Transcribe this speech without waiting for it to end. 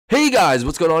Guys,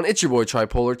 what's going on? It's your boy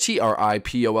Tripolar,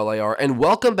 Tripolar, and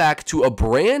welcome back to a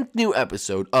brand new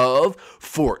episode of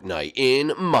Fortnite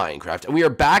in Minecraft. And we are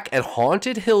back at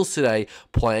Haunted Hills today,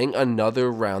 playing another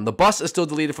round. The bus is still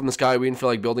deleted from the sky. We didn't feel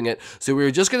like building it, so we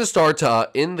were just going to start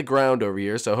in the ground over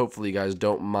here, so hopefully you guys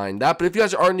don't mind that. But if you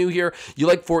guys are new here, you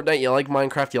like Fortnite, you like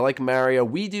Minecraft, you like Mario,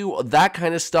 we do that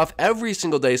kind of stuff every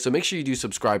single day, so make sure you do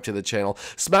subscribe to the channel.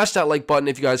 Smash that like button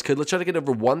if you guys could. Let's try to get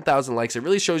over 1,000 likes. It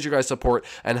really shows you guys support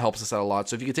and helps us out a lot.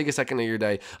 So if you could take a second of your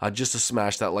day just to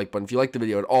smash that like button if you like the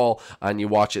video at all and you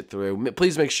watch it through,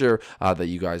 please make sure that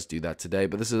you guys do that today.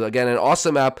 But this is again an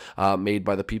awesome app made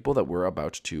by the people that we're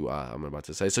about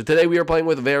to say. So today we are playing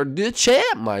with Verduce,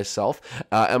 myself,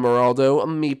 Emeraldo,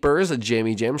 Meepers,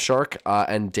 Jamie Jam Shark,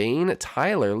 and Dane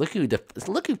Tyler. Look who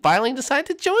finally decided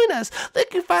to join us.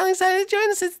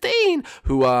 It's Dane,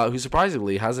 who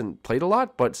surprisingly hasn't played a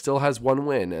lot but still has one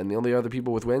win, and the only other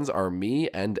people with wins are me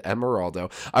and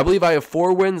Emeraldo. I believe I have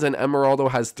 4 wins, and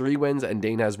Emeraldo has 3 wins, and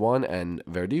Dane has 1, and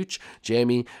Verduce,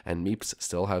 Jamie, and Meeps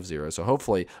still have 0. So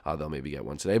hopefully they'll maybe get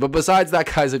one today. But besides that,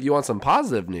 guys, if you want some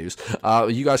positive news,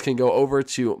 you guys can go over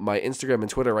to my Instagram and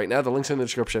Twitter right now. The link's in the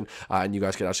description, and you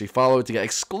guys can actually follow it to get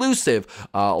exclusive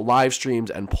live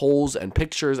streams and polls and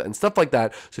pictures and stuff like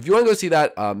that. So if you want to go see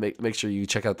that, make sure you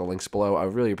check out the links below. I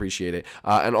really appreciate it.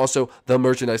 And also, the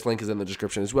merchandise link is in the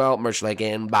description as well. Merch link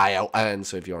in bio. And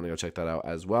so if you want to go check that out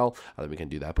as well, then we can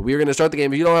do that. But we are going to start the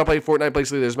game. If you don't know how to play Fortnite,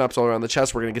 basically there's maps all around the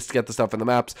chest. We're going to get the stuff in the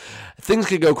maps. Things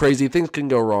can go crazy. Things can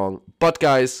go wrong. But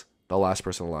guys, the last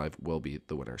person alive will be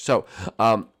the winner. So,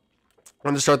 I'm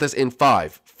going to start this in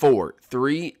 5, 4,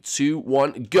 3, 2,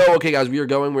 1, go. Okay, guys, we are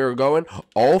going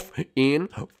off in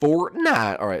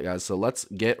Fortnite. All right, guys, so let's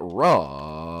get right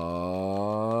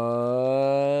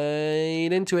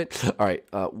into it. All right,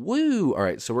 woo. All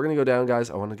right, so we're going to go down, guys.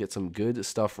 I want to get some good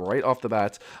stuff right off the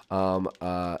bat,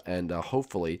 and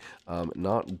hopefully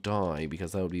not die,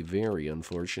 because that would be very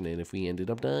unfortunate if we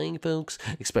ended up dying, folks,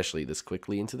 especially this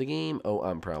quickly into the game. Oh,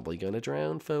 I'm probably going to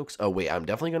drown, folks. Oh, wait, I'm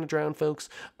definitely going to drown, folks.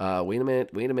 Wait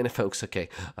a minute, folks. Okay.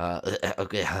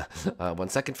 Okay. 1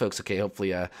 second, folks. Okay.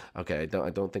 Hopefully, okay. I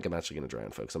don't think I'm actually going to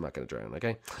drown, folks. I'm not going to drown.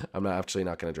 Okay. I'm not actually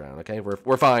not going to drown. Okay.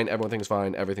 We're fine. Everything's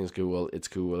fine. Everything's cool. It's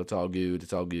cool. It's all good.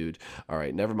 It's all good. All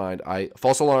right. Never mind.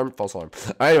 False alarm.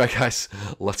 Anyway, guys,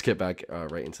 let's get back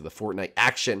right into the Fortnite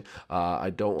action.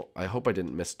 I hope I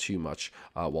didn't miss too much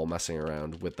while messing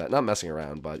around with that. Not messing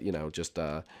around, but you know, just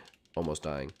almost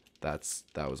dying. That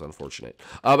was unfortunate.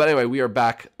 But anyway, we are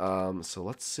back. So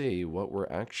let's see what we're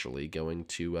actually going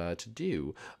to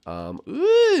do.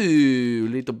 Ooh,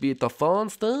 little bit of fun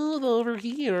stuff over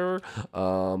here.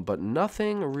 But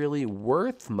nothing really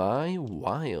worth my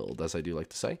while, as I do like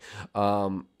to say.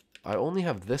 I only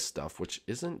have this stuff, which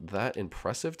isn't that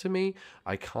impressive to me.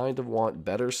 I kind of want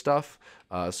better stuff.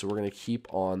 So we're going to keep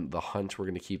on the hunt. We're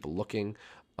going to keep looking.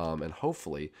 And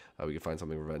hopefully we can find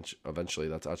something eventually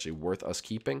that's actually worth us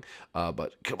keeping.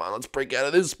 But come on, let's break out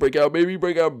of this. Break out, baby.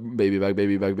 Break out. Baby back,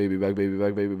 baby back, baby back, baby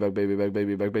back, baby back, baby back,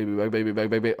 baby back, baby back, baby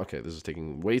back, baby. Okay, this is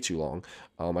taking way too long.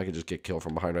 I can just get killed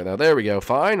from behind right now. There we go.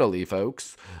 Finally,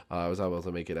 folks. I was able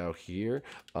to make it out here.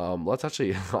 Let's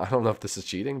actually, I don't know if this is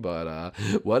cheating, but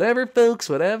whatever, folks,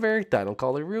 whatever. I don't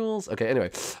call it rules. Okay, anyway,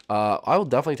 I will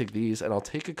definitely take these, and I'll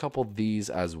take a couple of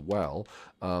these as well.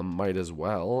 Might as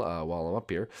well while I'm up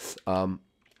here.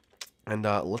 And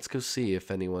let's go see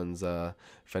if anyone's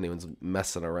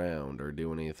messing around or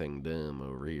doing anything dumb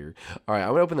over here. All right, I'm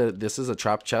gonna open this is a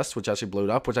trap chest, which actually blew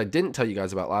up, which I didn't tell you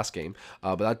guys about last game,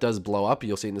 but that does blow up.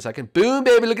 You'll see in a second. Boom,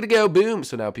 baby, look at it go, boom.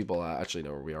 So now people actually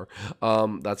know where we are.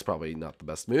 That's probably not the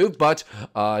best move, but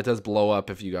it does blow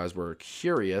up if you guys were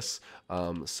curious.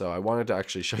 So I wanted to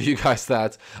actually show you guys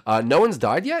that. No one's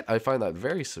died yet. I find that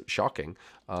very shocking.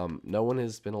 No one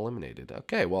has been eliminated.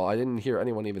 Okay, well, I didn't hear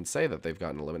anyone even say that they've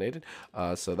gotten eliminated.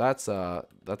 So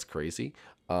that's crazy.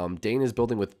 Dane is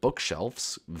building with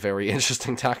bookshelves. Very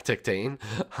interesting tactic, Dane.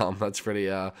 That's pretty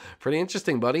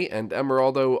interesting, buddy. And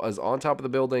Emeraldo is on top of the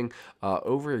building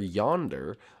over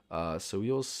yonder. So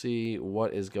you'll see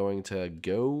what is going to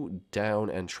go down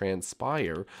and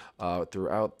transpire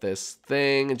throughout this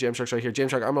thing. Jamshark's right here.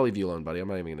 Jamshark, I'm gonna leave you alone, buddy. I'm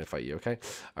not even gonna fight you. Okay.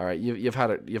 All right. You've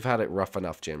had it rough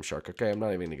enough, Jamshark. Okay. I'm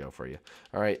not even gonna go for you.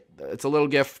 All right. It's a little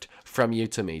gift from you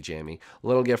to me, Jamie. A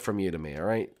little gift from you to me. All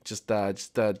right. Just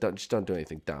don't do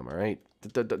anything dumb. All right.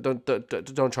 Don't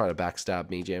try to backstab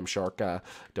me, Jamshark.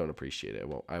 Don't appreciate it.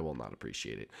 I will not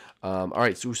appreciate it. All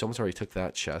right, so someone's already took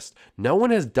that chest. No one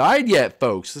has died yet,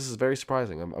 folks. This is very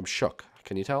surprising. I'm shook.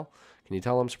 Can you tell? Can you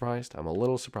tell I'm surprised? I'm a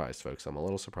little surprised, folks. I'm a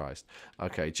little surprised.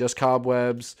 Okay, just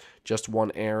cobwebs, just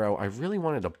one arrow. I really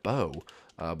wanted a bow,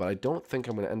 but I don't think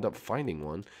I'm going to end up finding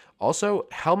one. Also,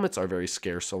 helmets are very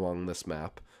scarce along this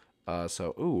map.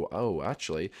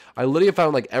 Actually, I literally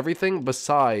found like everything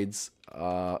besides,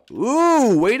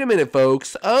 wait a minute,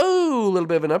 folks. Oh, a little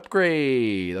bit of an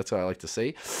upgrade. That's what I like to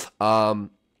see.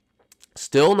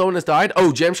 Still, no one has died.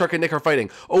 Oh, Jamshark and Nick are fighting.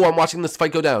 Oh, I'm watching this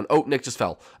fight go down. Oh, Nick just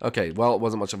fell. Okay, well, it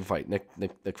wasn't much of a fight. Nick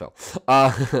fell.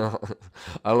 I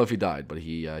don't know if he died, but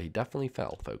he definitely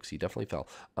fell, folks. He definitely fell.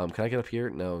 Can I get up here?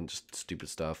 No, just stupid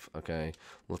stuff. Okay,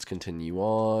 let's continue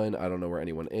on. I don't know where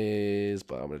anyone is,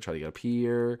 but I'm gonna try to get up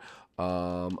here.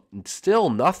 Still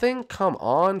nothing? Come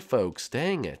on, folks.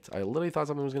 Dang it. I literally thought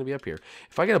something was going to be up here.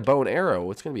 If I get a bow and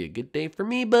arrow, it's going to be a good day for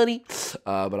me, buddy.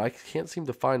 But I can't seem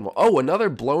to find one. Oh, another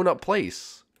blown up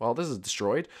place. Well, this is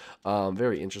destroyed.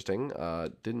 Very interesting.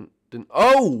 Oh,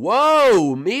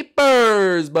 whoa,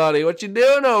 Meepers, buddy. What you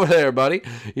doing over there, buddy?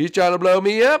 You trying to blow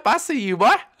me up? I see you,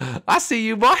 boy. I see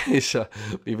you, boy.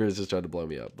 Meepers just trying to blow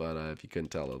me up. But if you couldn't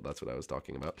tell, that's what I was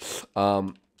talking about.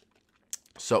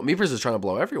 So Meepers is trying to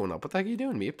blow everyone up. What the heck are you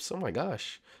doing, Meeps? Oh my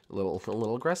gosh. A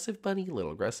little aggressive, buddy. A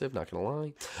little aggressive, not gonna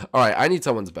lie. Alright, I need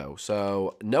someone's bow.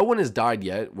 So no one has died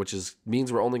yet, which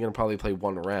means we're only gonna probably play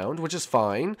one round, which is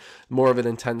fine. More of an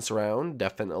intense round,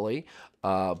 definitely.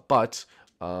 But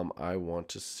I want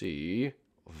to see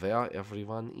where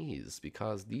everyone is,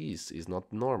 because this is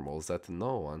not normal that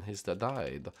no one has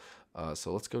died.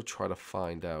 So let's go try to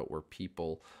find out where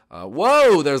people...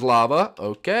 whoa, there's lava.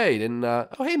 Okay, oh,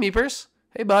 hey, Meepers.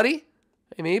 Hey, buddy.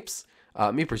 Hey, Meeps.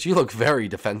 Meepers, you look very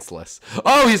defenseless.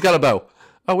 Oh, he's got a bow.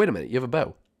 Oh, wait a minute. You have a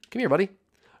bow. Come here, buddy.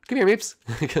 Come here, Meeps.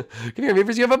 Come here,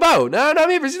 Meepers. You have a bow. No,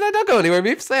 Meepers. Don't go anywhere,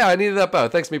 Meeps. Yeah, I needed that bow.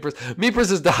 Thanks, Meepers. Meepers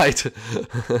has died.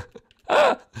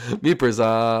 Meepers,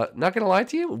 not gonna lie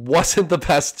to you, wasn't the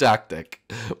best tactic.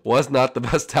 Was not the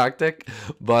best tactic.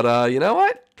 But, you know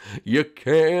what? You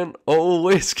can't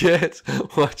always get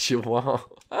what you want.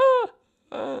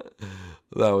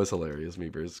 That was hilarious,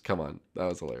 Meepers. Come on. That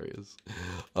was hilarious.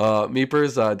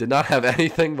 Meepers did not have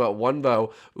anything but one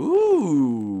bow.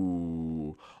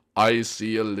 Ooh. I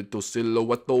see a little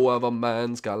silhouette of a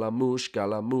man. Scaramouche.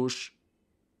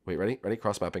 Wait, ready? Ready?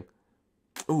 Cross mapping.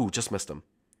 Ooh, just missed him.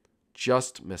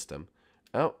 Just missed him.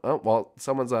 Oh, well,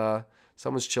 someone's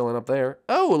chilling up there.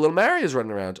 Oh, a little Mario's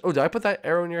running around. Oh, did I put that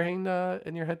arrow in your hand,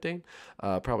 in your head, Dane?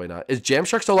 Probably not. Is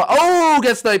Jamshark still alive? Oh,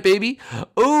 get sniped, baby.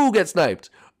 Oh, get sniped.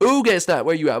 Oh, get sniped.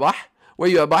 Where you at, boy? Where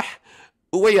you at, boy?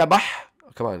 Where you at, boy?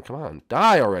 Oh, come on.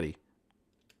 Die already.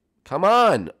 Come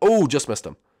on. Oh, just missed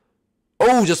him.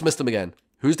 Oh, just missed him again.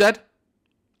 Who's dead?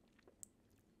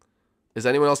 Is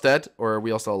anyone else dead, or are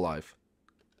we all still alive?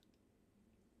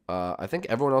 I think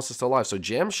everyone else is still alive. So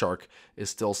Jamshark is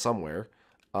still somewhere.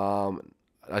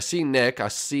 I see Nick. I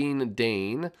seen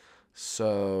Dane.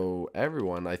 So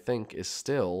everyone, I think, is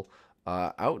still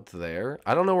out there.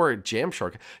 I don't know where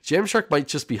Jamshark... Jamshark might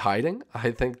just be hiding.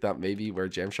 I think that may be where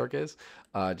Jamshark is.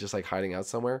 Just like hiding out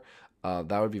somewhere.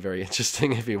 That would be very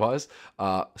interesting if he was.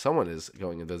 Someone is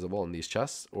going invisible in these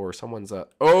chests. Or someone's...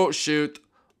 oh, shoot.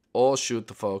 Oh, shoot,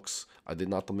 folks. I did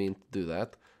not mean to do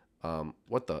that.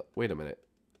 What the... Wait a minute.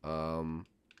 Oh,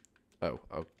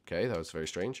 okay, that was very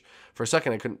strange. For a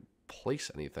second, I couldn't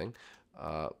place anything.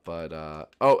 Emeraldo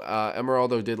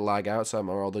did lag out, so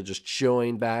Emeraldo just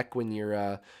join back when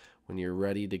you're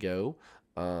ready to go.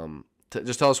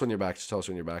 Just tell us when you're back. Just tell us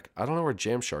when you're back. I don't know where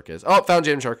Jamshark is. Oh, found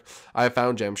Jamshark. I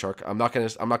found Jamshark. I'm not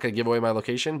gonna give away my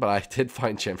location, but I did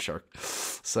find Jamshark.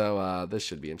 So this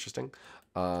should be interesting.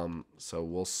 So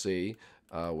we'll see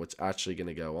what's actually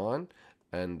gonna go on,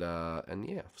 and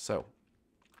yeah. So.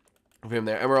 From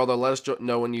there, Emeraldo, let us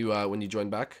know when you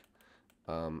join back.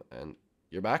 And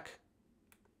you're back.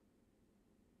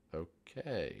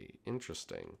 Okay,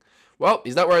 interesting. Well,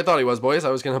 he's not where I thought he was, boys.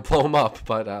 I was gonna blow him up,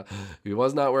 but he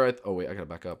was not where I. Oh wait, I gotta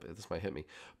back up. This might hit me.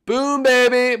 Boom,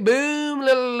 baby, boom!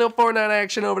 Little Fortnite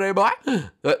action over there, boy.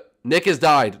 Nick has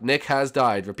died. Nick has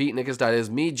died. Repeat, Nick has died. It is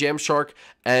me, Jamshark,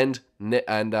 and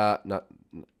not.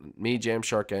 Me,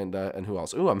 Jamshark, and who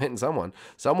else? Ooh, I'm hitting someone.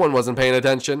 Someone wasn't paying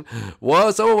attention.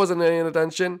 Whoa, someone wasn't paying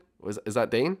attention. Is that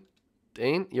Dane?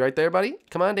 Dane, you right there, buddy?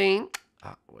 Come on, Dane.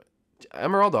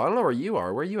 Emeraldo, I don't know where you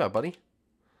are. Where you at, buddy?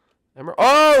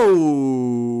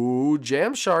 Oh,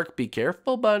 Jamshark, be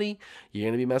careful, buddy. You're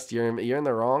gonna be messed. You're in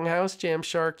the wrong house,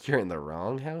 Jamshark. You're in the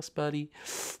wrong house, buddy.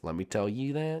 Let me tell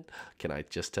you that. Can I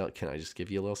just give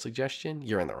you a little suggestion?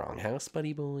 You're in the wrong house,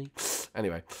 buddy boy.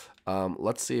 Anyway,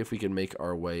 let's see if we can make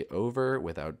our way over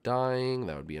without dying.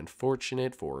 That would be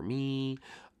unfortunate for me.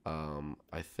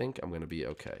 I think I'm gonna be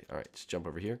okay. All right, just jump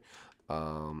over here,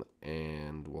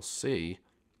 and we'll see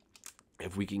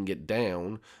if we can get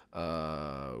down,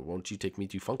 won't you take me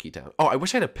to Funky Town? Oh, I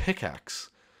wish I had a pickaxe.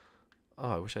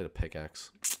 Oh, I wish I had a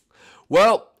pickaxe.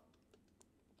 Well,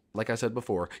 like I said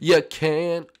before, you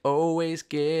can't always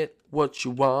get what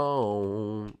you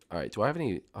want. All right, do I have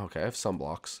any? Okay, I have some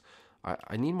blocks.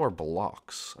 I need more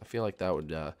blocks. I feel like that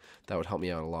would help me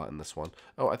out a lot in this one.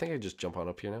 Oh, I think I just jump on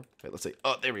up here now. Wait, let's see.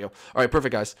 Oh, there we go. All right,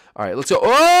 perfect, guys. All right, let's go.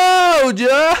 Oh,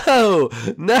 Joe!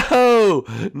 No,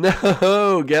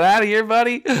 no, get out of here,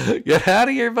 buddy. Get out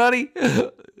of here, buddy.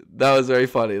 That was very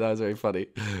funny. That was very funny.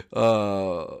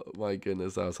 Oh, my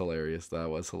goodness. That was hilarious.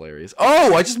 That was hilarious.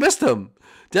 Oh, I just missed him.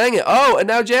 Dang it. Oh, and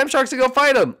now Jam Shark's going to go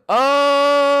fight him.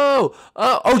 Oh,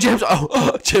 Jam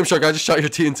Shark, I just shot your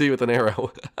TNT with an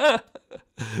arrow.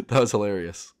 That was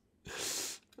hilarious.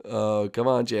 Oh, come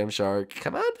on, Jam Shark.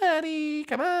 Come on, buddy.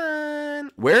 Come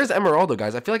on. Where's Emeraldo,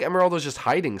 guys? I feel like Emeraldo's just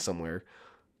hiding somewhere.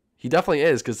 He definitely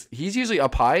is, because he's usually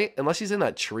up high, unless he's in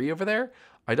that tree over there.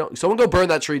 Someone go burn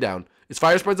that tree down. Is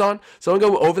fire spreads on? Someone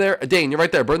go over there. Dane, you're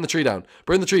right there. Burn the tree down.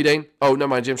 Burn the tree, Dane. Oh, never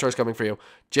mind. Jam Shark's coming for you.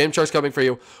 Jam Shark's coming for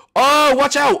you. Oh,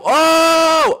 watch out.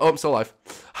 Oh, I'm still alive.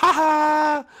 Ha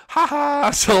ha. Ha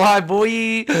ha. Still alive,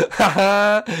 boy. Ha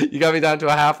ha. You got me down to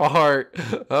a half a heart.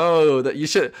 Oh, you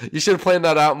should have planned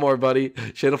that out more, buddy.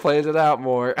 Should have planned it out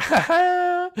more. Ha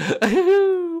ha.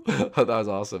 Oh, that was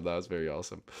awesome. That was very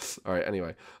awesome. All right,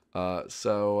 anyway. Yeah,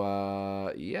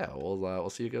 we'll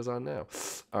see what goes on now.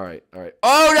 All right.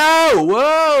 Oh no!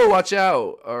 Whoa! Watch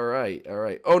out! All right.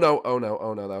 Oh no!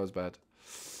 That was bad.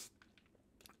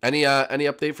 Any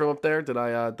update from up there? Did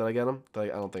I get him? I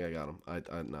don't think I got him.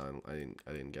 No,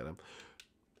 I didn't get him.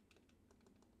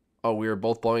 Oh, we were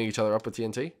both blowing each other up with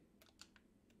TNT.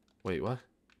 Wait, what?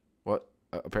 What?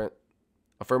 Apparently.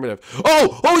 Affirmative.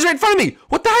 Oh, he's right in front of me.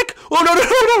 What the heck? Oh,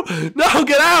 no,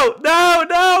 get out.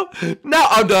 No,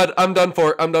 I'm done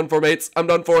for, mates. I'm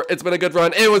done for. It's been a good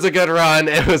run. It was a good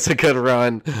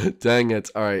run. Dang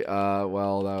it. All right.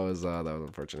 Well, that was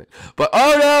unfortunate. But,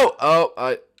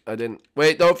 I didn't.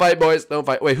 Wait, don't fight, boys. Don't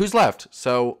fight. Wait, who's left?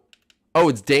 So,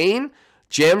 it's Dane,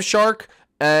 Jam Shark,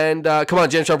 and, come on,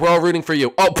 Jam Shark. We're all rooting for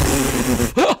you. Oh,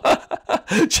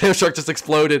 Jam Shark just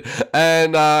exploded,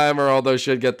 and Emeraldo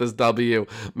should get this W,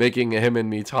 making him and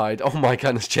me tied. Oh my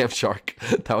goodness, Jam Shark.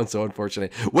 That one's so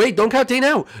unfortunate. Wait, don't count Dane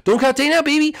out. Don't count Dane out,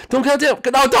 baby. Don't count Dane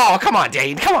out. Oh, come on,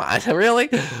 Dane. Come on. Really?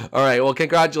 All right, well,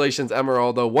 congratulations,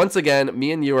 Emeraldo. Once again,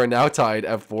 me and you are now tied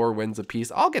at 4 wins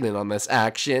apiece. I'll get in on this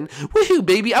action. Woohoo,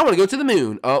 baby. I want to go to the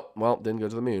moon. Oh, well, didn't go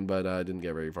to the moon, but didn't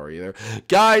get very far either.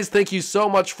 Guys, thank you so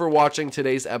much for watching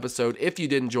today's episode. If you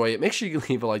did enjoy it, make sure you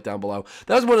leave a like down below.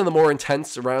 That was one of the more intense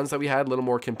rounds that we had, a little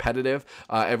more competitive.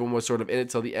 Everyone was sort of in it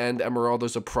till the end. Emeraldo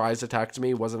surprise attacked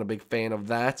me. Wasn't a big fan of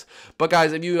that. But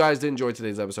guys, if you guys did enjoy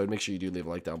today's episode, make sure you do leave a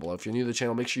like down below. If you're new to the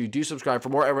channel, make sure you do subscribe for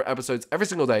more episodes every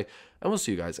single day. And we'll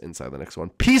see you guys inside the next one.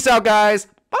 Peace out, guys.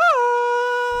 Bye.